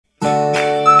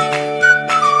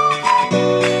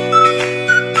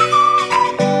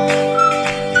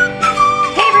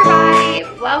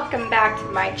back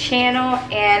to my channel,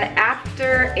 and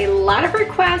after a lot of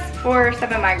requests for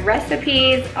some of my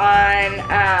recipes on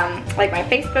like my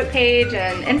Facebook page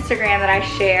and Instagram that I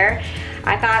share,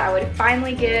 I thought I would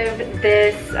finally give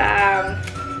this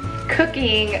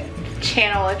cooking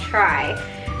channel a try.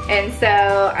 And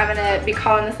so I'm gonna be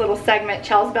calling this little segment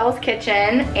Chels Bell's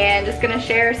Kitchen, and just gonna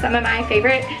share some of my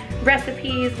favorite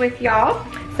recipes with y'all.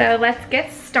 So let's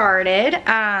get started.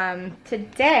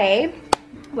 Today,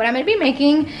 what I'm gonna be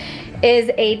making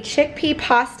is a chickpea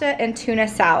pasta and tuna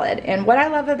salad. And what I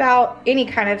love about any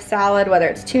kind of salad, whether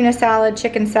it's tuna salad,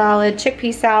 chicken salad,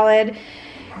 chickpea salad,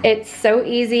 it's so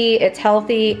easy, it's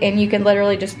healthy, and you can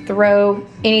literally just throw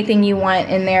anything you want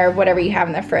in there, whatever you have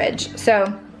in the fridge.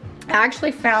 So I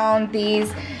actually found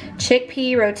these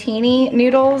chickpea rotini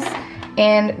noodles,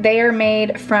 and they are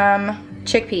made from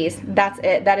chickpeas. That's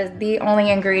it. That is the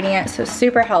only ingredient, so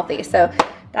super healthy. So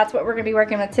that's what we're gonna be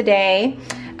working with today.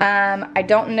 I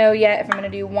don't know yet if I'm gonna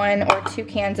do 1 or 2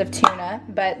 cans of tuna,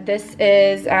 but this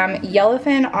is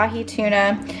yellowfin ahi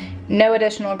tuna, no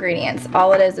additional ingredients.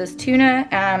 All it is tuna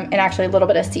and actually a little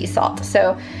bit of sea salt.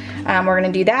 So we're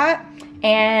gonna do that.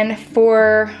 And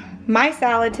for my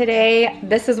salad today,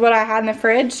 this is what I had in the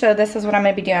fridge, so this is what I'm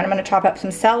gonna be doing. I'm gonna chop up some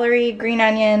celery, green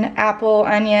onion, apple,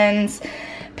 onions,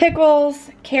 pickles,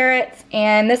 carrots,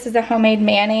 and this is a homemade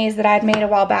mayonnaise that I had made a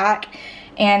while back.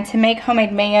 And to make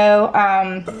homemade mayo,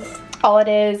 all it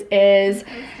is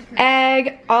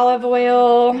egg, olive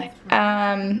oil,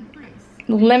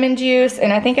 lemon juice,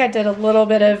 and I think I did a little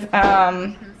bit of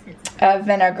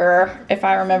vinegar, if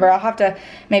I remember. I'll have to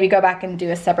maybe go back and do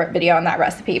a separate video on that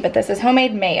recipe, but this is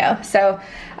homemade mayo. So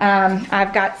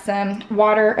I've got some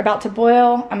water about to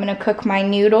boil. I'm gonna cook my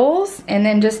noodles and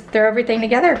then just throw everything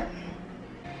together.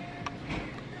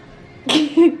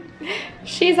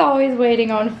 She's always waiting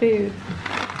on food.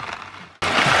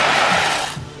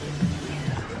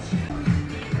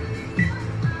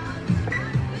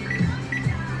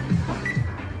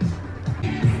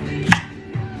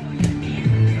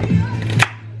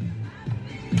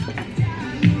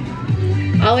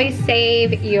 Always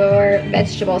save your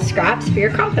vegetable scraps for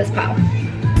your compost pile.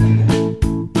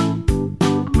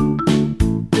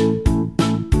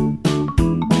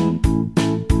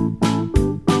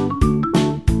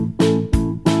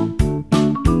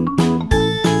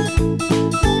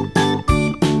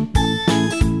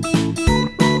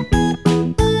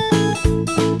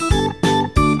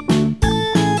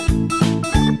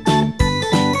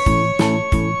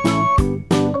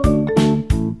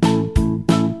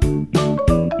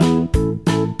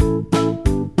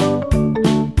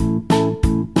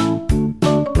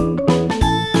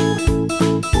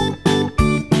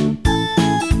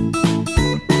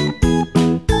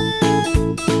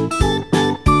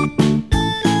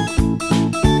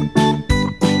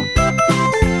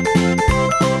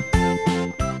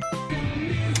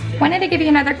 Wanted to give you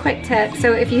another quick tip.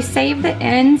 So if you save the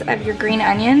ends of your green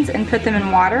onions and put them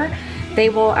in water, they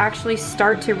will actually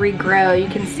start to regrow. You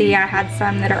can see I had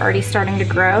some that are already starting to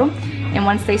grow, and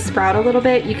once they sprout a little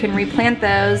bit, you can replant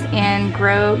those and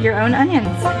grow your own onions.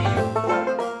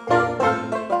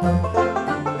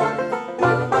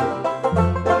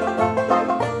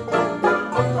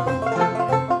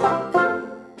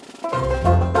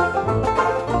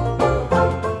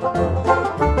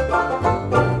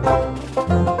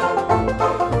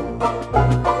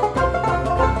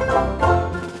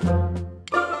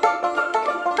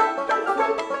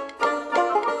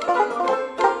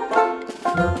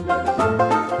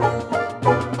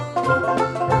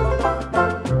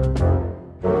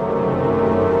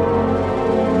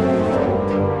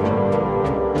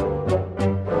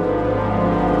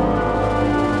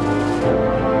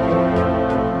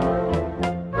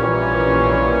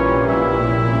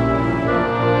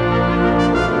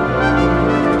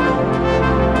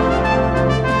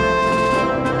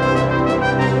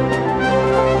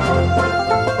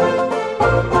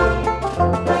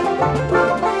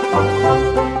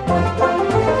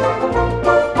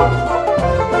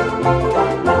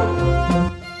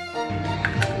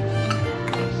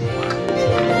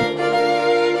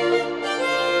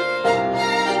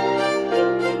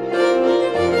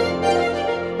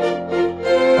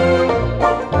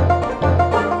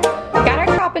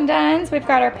 We've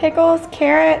got our pickles,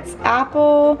 carrots,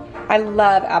 apple. I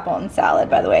love apple in salad,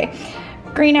 by the way.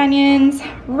 Green onions,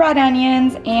 red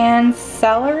onions, and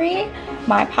celery.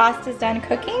 My pasta's done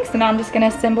cooking, so now I'm just gonna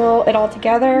assemble it all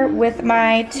together with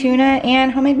my tuna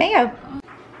and homemade mayo.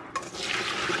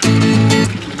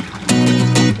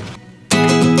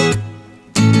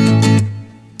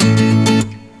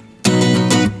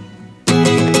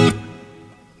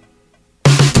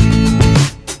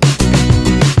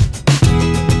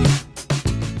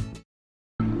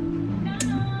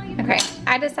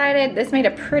 decided this made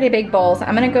a pretty big bowl, so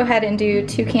I'm gonna go ahead and do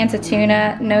 2 cans of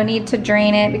tuna. No need to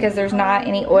drain it because there's not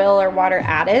any oil or water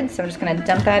added, so I'm just gonna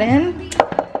dump that in,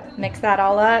 mix that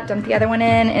all up, dump the other one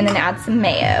in, and then add some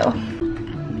mayo.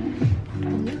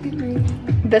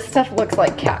 This stuff looks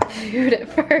like cat food at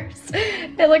first.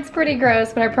 It looks pretty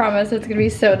gross, but I promise it's gonna be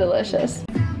so delicious.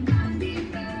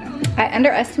 I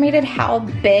underestimated how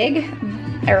big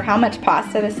or how much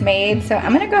pasta this made, so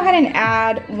I'm gonna go ahead and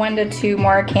add 1 to 2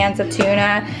 more cans of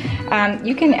tuna.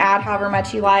 You can add however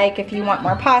much you like if you want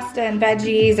more pasta and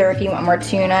veggies or if you want more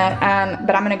tuna,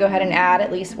 but I'm gonna go ahead and add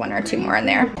at least 1 or 2 more in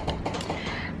there.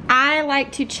 I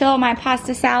like to chill my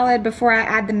pasta salad before I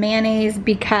add the mayonnaise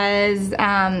because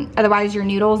otherwise your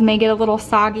noodles may get a little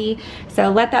soggy.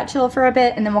 So let that chill for a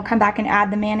bit and then we'll come back and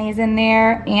add the mayonnaise in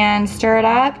there and stir it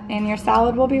up and your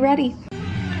salad will be ready.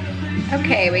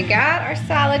 Okay, we got our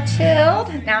salad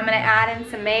chilled. Now I'm gonna add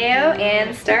in some mayo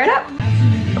and stir it up.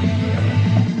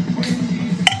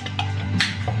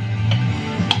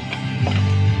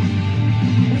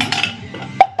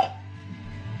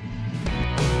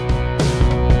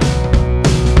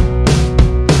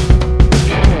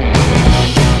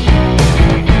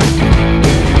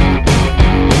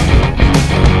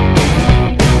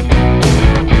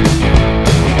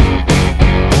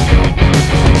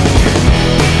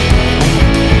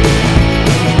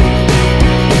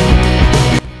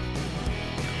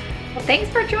 Thanks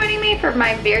for joining me for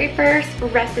my very first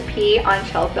recipe on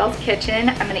Chels Kitchen.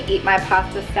 I'm gonna eat my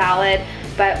pasta salad,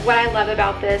 but what I love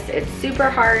about this, it's super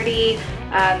hearty,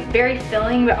 very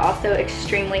filling, but also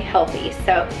extremely healthy.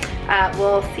 So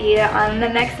we'll see you on the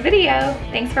next video.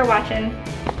 Thanks for watching.